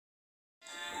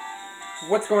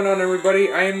What's going on,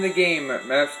 everybody? I am the Game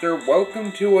Master.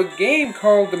 Welcome to a game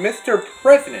called Mr.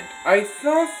 President. I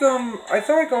saw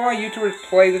like a lot of YouTubers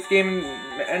play this game,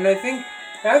 and I think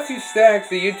Matthew Stacks,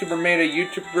 the YouTuber, made a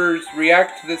YouTubers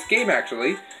react to this game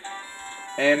actually,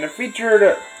 and it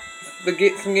featured some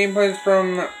gameplays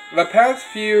from the past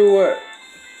few,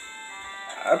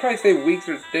 I'd probably say weeks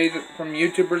or days from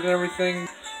YouTubers and everything.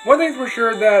 One thing's for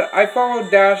sure that I followed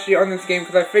Dashi on this game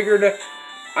because I figured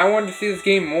I wanted to see this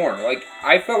game more. Like,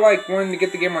 I felt like wanting to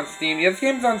get the game on Steam. Yeah, this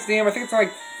game's on Steam. I think it's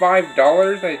like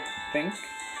 $5, I think.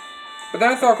 But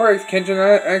then I saw Codex Kenshin,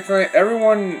 and actually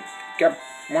everyone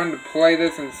wanted to play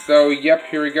this, and so, yep,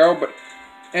 here we go. But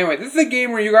anyway, this is a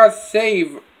game where you gotta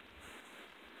save.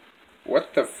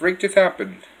 What the freak just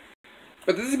happened?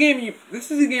 But this is a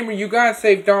game where you gotta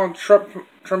save Donald Trump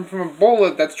from a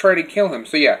bullet that's trying to kill him.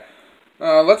 So yeah,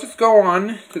 let's just go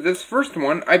on to this first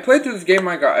one. I played through this game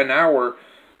like an hour.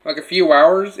 Like a few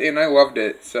hours, and I loved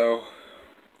it, so.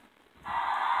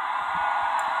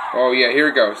 Oh yeah, here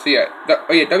we go. So yeah,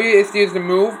 WASD is to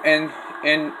move, and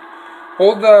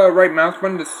hold the right mouse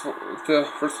button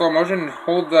for slow motion,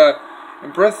 and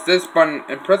and press this button,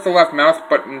 and press the left mouse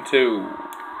button to.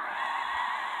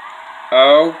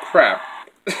 Oh crap.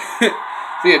 So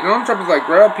yeah, Donald Trump is like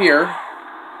right up here.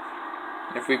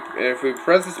 If we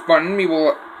press this button, we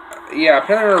will, yeah,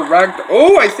 apparently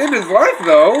oh, I saved his life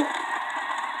though!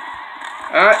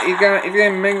 He's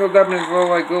getting mangled up in his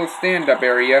little stand-up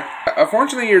area.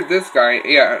 Unfortunately, you're this guy.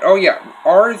 Yeah. Oh yeah.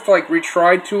 R is to like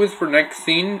retry. 2 is for next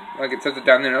scene. Like it says it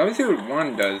down there. Let me see what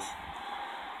 1 does.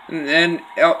 And then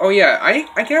oh yeah. I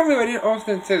can't believe I didn't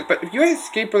also say this, but if you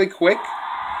escape really quick,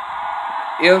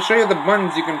 it'll show you the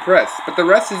buttons you can press. But the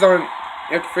rest is on.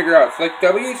 You have to figure out. So like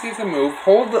WASD is to move.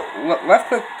 Hold left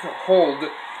click hold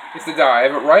is to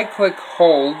dive. Right click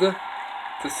hold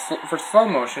for slow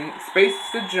motion. Space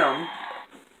is to jump.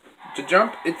 To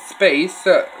jump, it's space.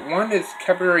 1 is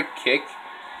capillary kick.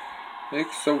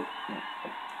 So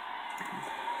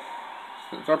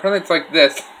apparently it's like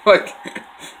this. Like,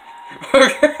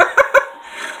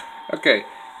 okay.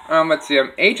 Let's see.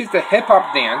 H is the hip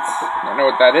hop dance. I don't know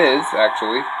what that is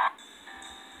actually.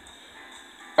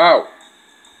 Oh,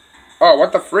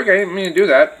 what the freak? I didn't mean to do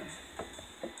that.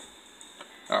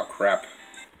 Oh crap.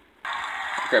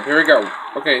 Okay, here we go.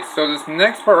 Okay, so this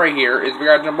next part right here is we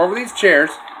gotta jump over these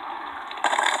chairs.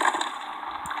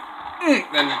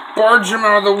 And barge him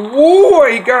out of the. Whoa!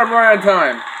 He got him right on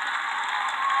time.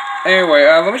 Anyway,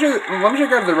 let me show you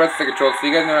guys the rest of the controls so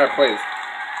you guys know how to play this.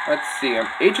 Let's see.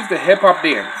 H is the hip hop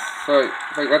dance. So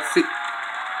let's see.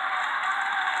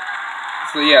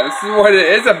 So yeah, this is what it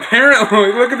is.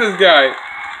 Apparently, look at this guy.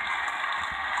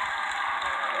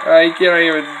 I can't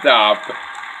even stop.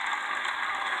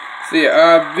 So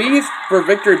yeah, V is for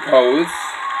victory pose.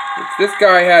 This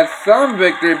guy has some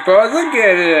victory pose. Look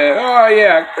at it. Oh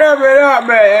yeah, grab it up,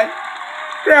 man.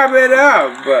 Grab it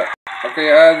up.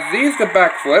 Okay, Z is the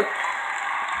backflip.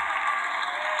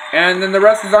 And then the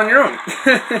rest is on your own.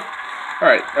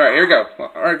 Alright, here we go.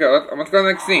 Alright, go. Let's go to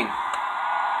the next scene.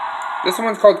 This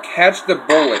one's called Catch the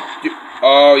Bullet.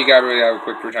 Oh, you gotta really have a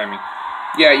quick timing.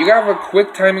 Yeah, you gotta have a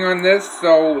quick timing on this,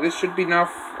 so this should be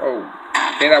enough. Oh,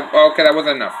 okay, that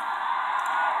wasn't enough.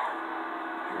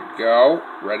 Go.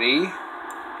 Ready?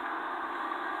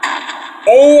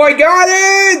 Oh, I got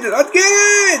it! That's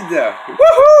good!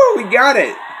 Woohoo! We got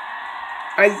it!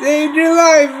 I saved your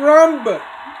life, Rump!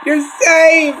 You're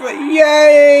safe!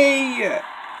 Yay!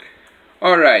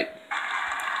 Alright.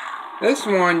 This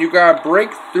one, you gotta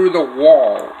break through the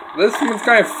wall. This one's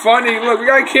kind of funny. Look, we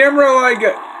got a camera like...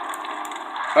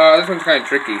 this one's kind of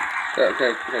tricky.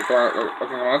 Okay,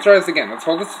 come on, let's try this again. Let's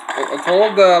hold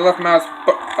the left mouse.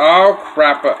 Oh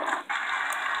crap!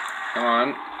 Come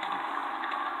on.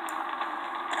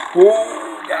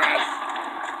 Oh god!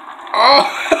 Oh!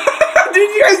 Did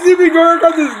you guys see me going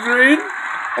across the screen?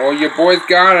 Oh, your boys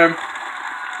got him.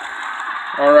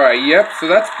 All right. Yep. So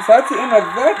that's the end of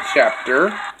that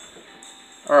chapter.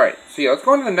 All right. So yeah, let's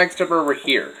go on to the next chapter over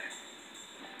here.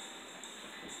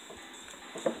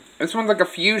 This one's like a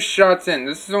few shots in.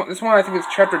 This one I think is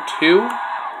chapter 2.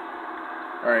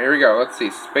 Alright, here we go. Let's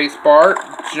see. Space bar,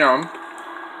 jump.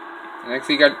 Next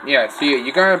you got, yeah, see,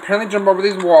 you gotta apparently jump over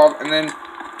these walls and then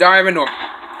dive into them.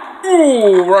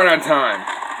 Ooh, right on time.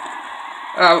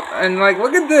 And like,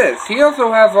 look at this. He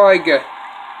also has like,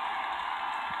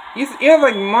 he has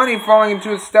like money falling into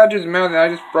his statue's mouth, and I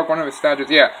just broke one of his statues.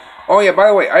 Yeah. Oh yeah, by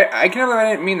the way, I can't believe I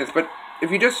didn't mean this, but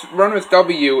if you just run with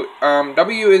W,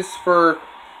 W is for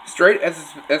straight,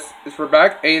 S is for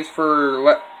back, A is for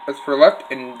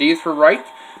left, and D is for right.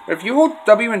 But if you hold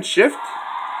W and Shift,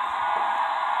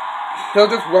 he'll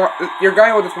just walk. Your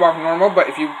guy will just walk normal, but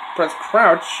if you press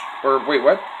crouch, or wait,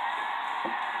 what?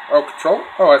 Oh, control?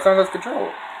 Oh, it sounds like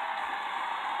control.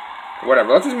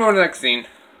 Whatever. Let's just move on to the next scene.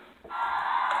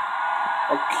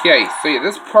 Okay, so yeah,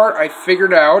 this part I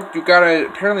figured out. You gotta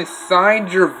apparently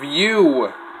side your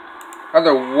view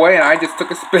other way, and I just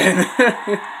took a spin.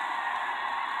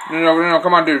 No,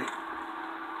 come on, dude.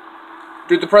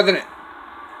 Dude, the president.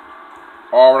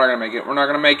 Oh, we're not gonna make it. We're not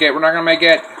gonna make it. We're not gonna make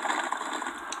it.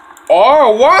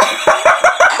 Oh, what?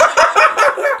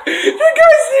 Did you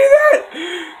guys see that?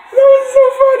 That was so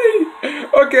funny.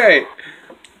 Okay.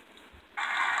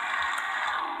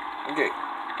 Okay.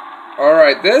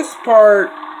 Alright, this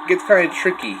part gets kind of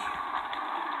tricky.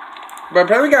 But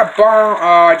apparently we got bomb.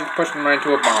 Oh, I just pushed him right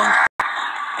into a bomb.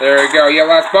 There we go. Yeah,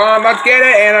 last bomb. Let's get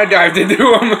it. And I dived into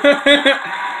him.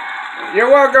 You're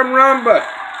welcome, Rumba.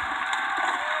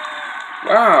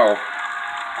 Wow.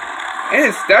 And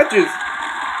his statues.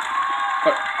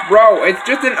 Bro, it's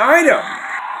just an item.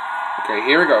 Okay,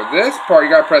 here we go. This part, you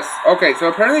gotta press. Okay, so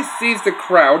apparently sees the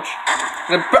crouch.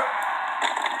 And then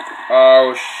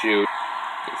oh, shoot.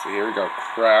 Okay, so here we go.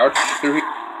 Crouch. Through.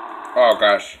 Oh,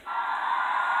 gosh.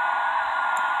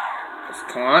 Just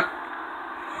come on.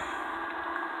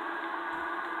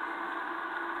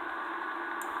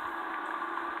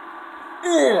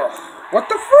 Ugh. What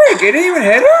the freak? It didn't even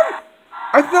hit him?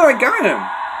 I thought I got him.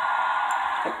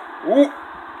 Ooh.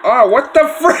 Oh, what the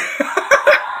frick?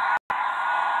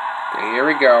 Okay, here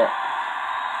we go.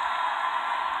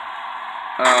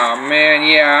 Oh, man,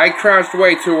 yeah, I crouched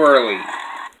way too early.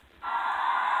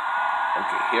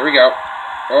 Okay, here we go.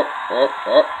 Oh.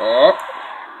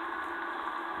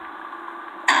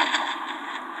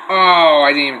 Oh,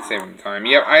 I didn't even save him time.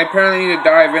 Yep, I apparently need to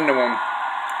dive into him.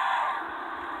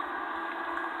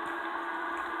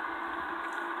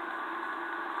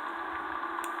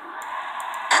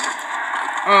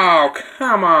 Oh,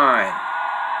 come on.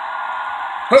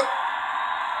 Huh.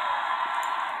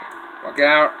 Look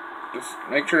out. Just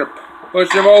make sure to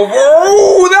push him over.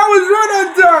 Oh, that was right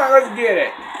on time. Let's get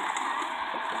it.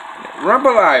 Rump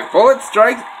alive. Bullet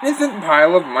strikes. Innocent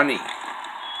pile of money.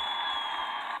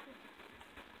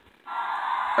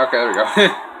 Okay, there we go.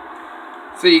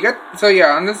 So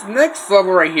yeah, on this next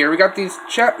level right here, we got these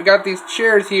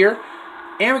chairs here,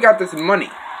 and we got this money.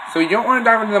 So you don't want to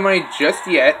dive into the money just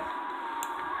yet.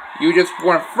 You just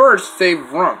want to first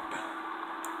save Rump.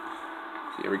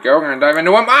 So here we go. We're going to dive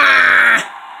into him. Ah!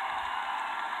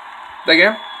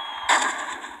 Again.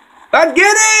 Let's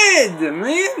get it!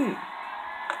 Man!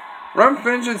 Rump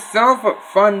finishes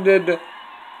self-funded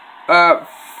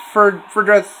for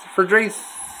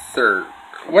dresser.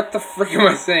 What the frick am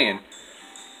I saying?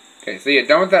 Okay, so yeah,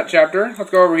 done with that chapter. Let's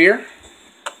go over here.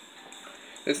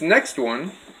 This next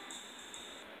one.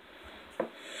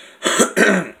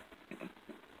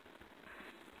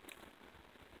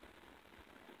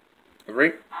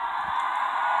 Right?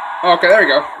 Oh, okay, there we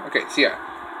go. Okay, so yeah.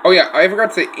 Oh yeah, I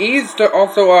forgot to say, E is to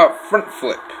also front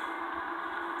flip.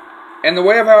 And the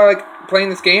way of how I like playing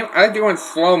this game, I like to go in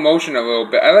slow motion a little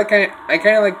bit. I kind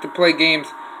of like to play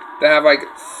games that have like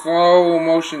slow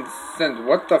motion sense.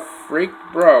 What the freak,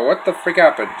 bro? What the freak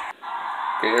happened?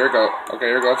 Okay, here we go. Okay,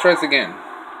 here we go. Let's try this again.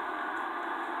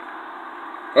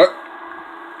 Oh,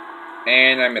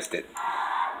 and I missed it.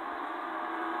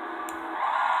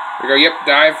 Here we go. Yep,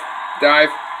 dive.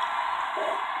 Dive.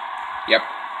 Yep.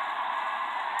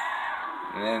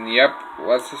 And then, yep,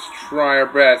 let's just try our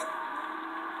best.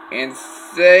 And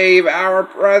save our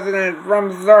president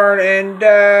from certain death.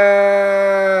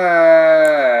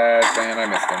 And I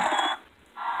missed him.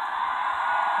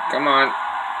 Come on.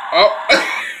 Oh.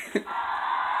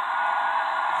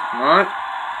 Come on.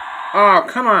 Oh,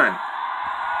 come on.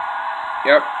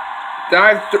 Yep.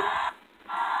 Dive through.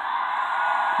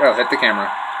 Well, hit the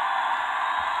camera.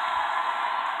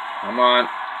 Come on.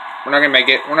 We're not gonna make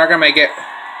it. We're not gonna make it.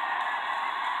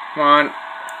 Come on.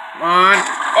 Come on.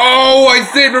 Oh, I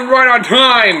saved him right on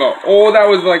time. Oh, that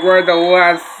was like right at the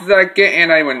last second,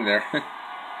 and I went there.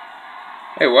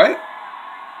 Hey, what?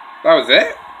 That was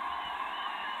it?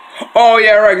 Oh,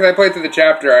 yeah, right, because I played through the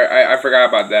chapter. I forgot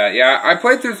about that. Yeah, I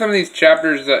played through some of these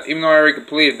chapters, even though I already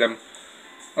completed them.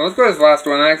 Well, let's go to this last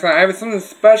one. Next time, I have something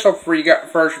special for you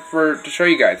guys, to show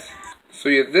you guys. So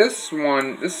yeah, this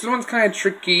one's kind of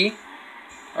tricky.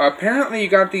 Apparently you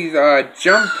got these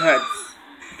jump pads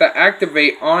that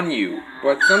activate on you,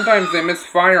 but sometimes they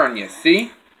misfire on you.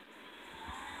 See?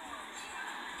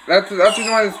 That's the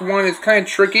reason why this one is kind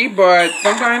of tricky, but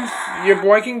sometimes your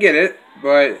boy can get it.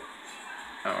 But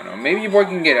I don't know. Maybe your boy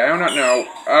can get it. I do not know.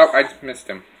 Oh, I just missed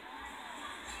him.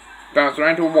 Bounced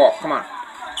right into a wall. Come on.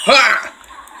 Ha!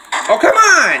 Oh, come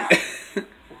on!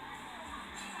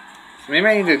 maybe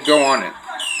I need to go on it.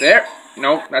 There.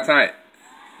 Nope, that's not it.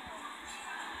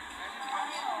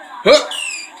 Huh!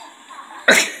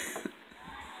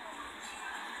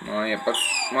 Oh, yeah, but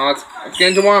well, let's get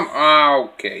into one.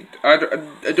 Okay.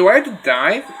 Do I have to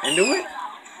dive into it?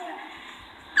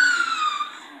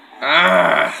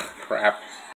 Ah, crap.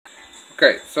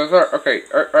 Okay, so sorry. Okay,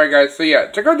 alright, guys. So yeah,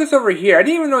 check out this over here. I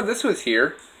didn't even know this was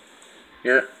here.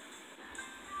 Here.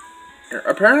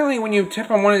 Apparently, when you tap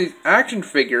on one of these action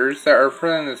figures that are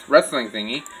from this wrestling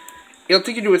thingy, it'll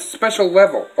take you to a special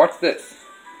level. Watch this.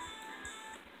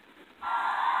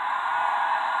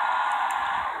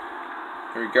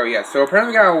 Here we go, yeah. So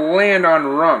apparently we gotta land on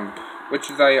Rump, which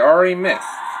is I already missed.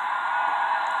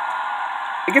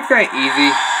 It gets kinda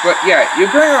easy, but yeah, you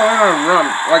apparently gotta land on Rump,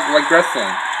 like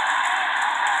wrestling.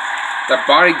 The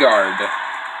bodyguard.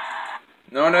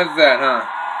 No one does that, huh?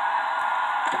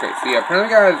 Okay, so yeah, apparently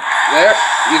we gotta... There,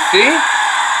 you see?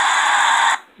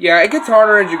 Yeah, it gets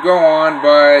harder as you go on,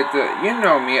 but you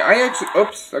know me. I actually...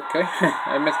 Oops, okay.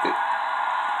 I missed it.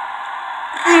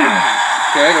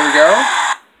 Okay, there we go.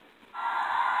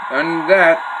 And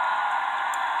that.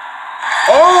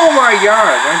 Oh my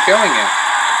god, I'm killing it.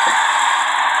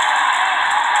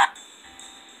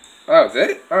 Oh, is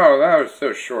it? Oh, that was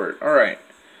so short. Alright.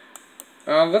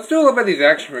 Let's do a little bit of these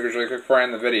action figures really quick before I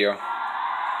end the video.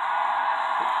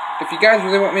 If you guys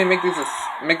really want me to make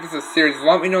this a series,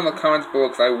 let me know in the comments below,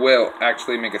 because I will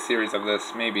actually make a series of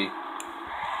this, maybe.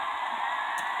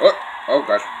 Oh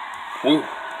gosh. Woo.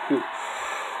 Woo.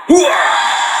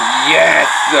 Yes!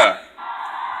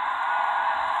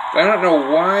 I don't know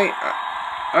why.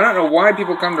 I don't know why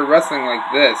people come to wrestling like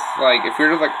this. Like, if you're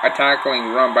just like a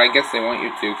tackling Rump, but I guess they want you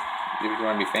to if you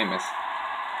want to be famous.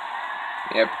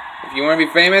 Yep. If you want to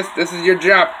be famous, this is your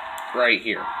job right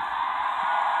here.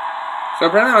 So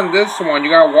apparently on this one,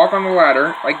 you gotta walk on the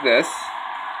ladder like this,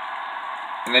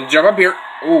 and then jump up here.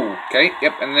 Ooh, okay.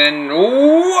 Yep. And then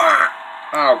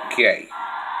okay.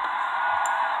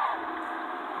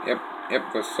 Yep.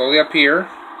 Go slowly up here,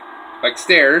 like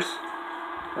stairs.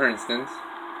 For instance.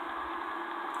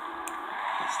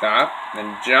 Stop.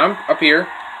 Then jump up here.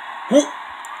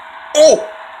 Oh!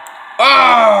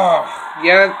 Ah!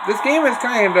 Yeah, this game is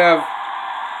kind of...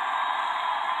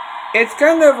 It's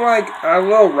kind of like a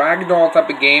little ragdoll type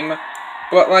of game.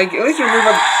 But, like, at least you move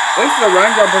up... At least the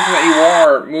ragdoll person that you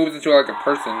are moves into, like, a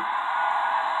person.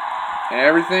 And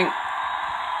everything.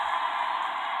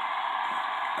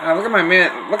 Look at my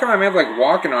man. Look at my man, like,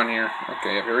 walking on here.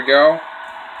 Okay, here we go.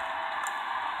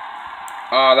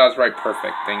 Oh, that was right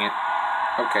perfect. Dang it.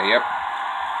 Okay, yep.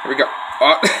 Here we go.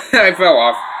 Oh, I fell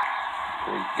off.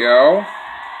 Here we go.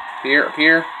 Here, up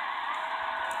here.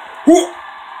 Whoo!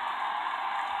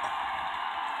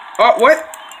 Oh, what?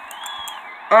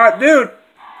 Dude.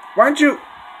 Why don't you...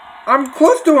 I'm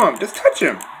close to him. Just touch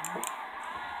him.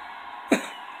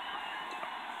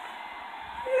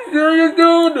 Serious,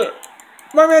 dude.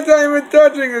 My man's not even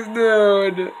touching this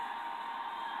dude.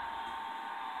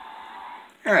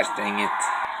 Gosh dang it.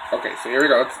 Okay, so here we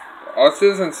go. Let's do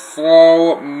this in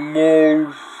slow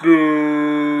motion.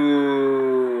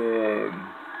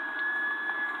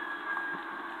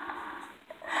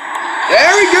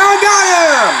 There we go, got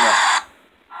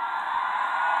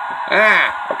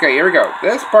him! Okay, here we go.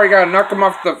 This part, you gotta knock him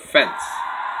off the fence.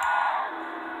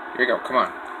 Here we go, come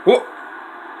on. Whoa!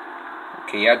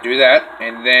 Okay, yeah, do that,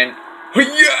 and then...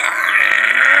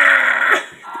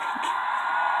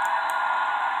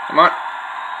 Come on.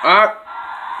 Up.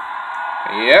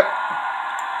 Yep.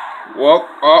 Whoa.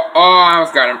 Oh, I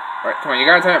almost got him. Alright, come on, you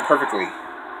gotta time it perfectly.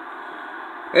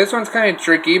 This one's kind of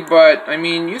tricky, but, I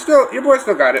mean, your boy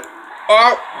still got it.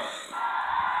 Oh!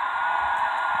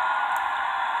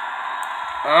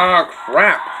 Oh,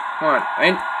 crap. Come on.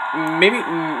 Maybe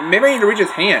I need to reach his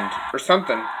hand, or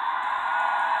something.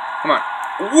 Come on.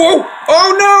 Whoa!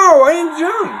 Oh, no! I didn't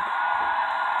jump!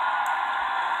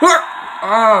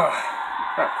 Ah!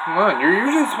 Come on, you're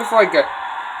usually supposed to, like,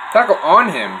 tackle on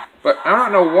him. But I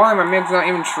don't know why my man's not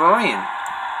even trying.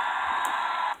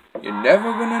 You're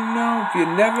never gonna know if you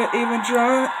never even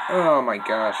try. Oh, my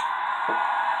gosh.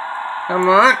 Come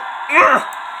on.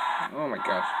 Oh, my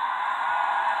gosh.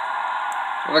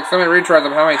 Like so many retries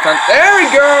of how many times. There we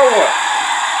go!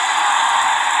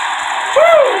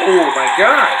 Oh, my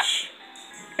gosh.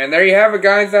 And there you have it,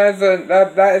 guys. That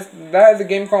is a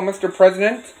game called Mr.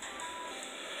 President.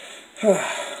 Yeah,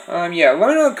 let me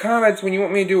know in the comments when you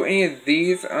want me to do any of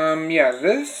these. Yeah,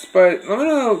 this, but let me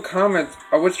know in the comments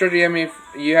which strategy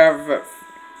you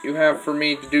have for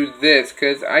me to do this,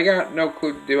 because I got no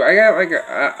clue to do. I got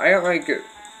like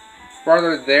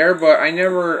farther there, but I don't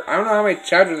know how many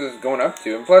chapters this is going up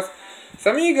to. And plus,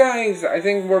 Some of you guys, I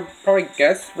think, were probably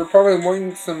we're probably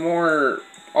wanting some more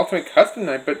Ultimate Custom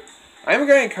Night, but I haven't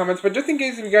got any comments. But just in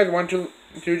case if you guys want to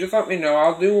just let me know.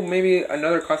 I'll do maybe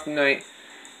another custom night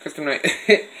custom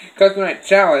night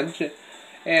challenge.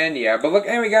 And yeah, but look,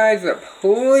 anyway guys,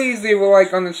 please leave a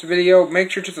like on this video. Make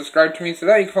sure to subscribe to me so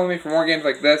that you can follow me for more games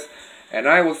like this. And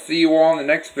I will see you all in the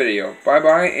next video. Bye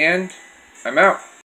bye, and I'm out.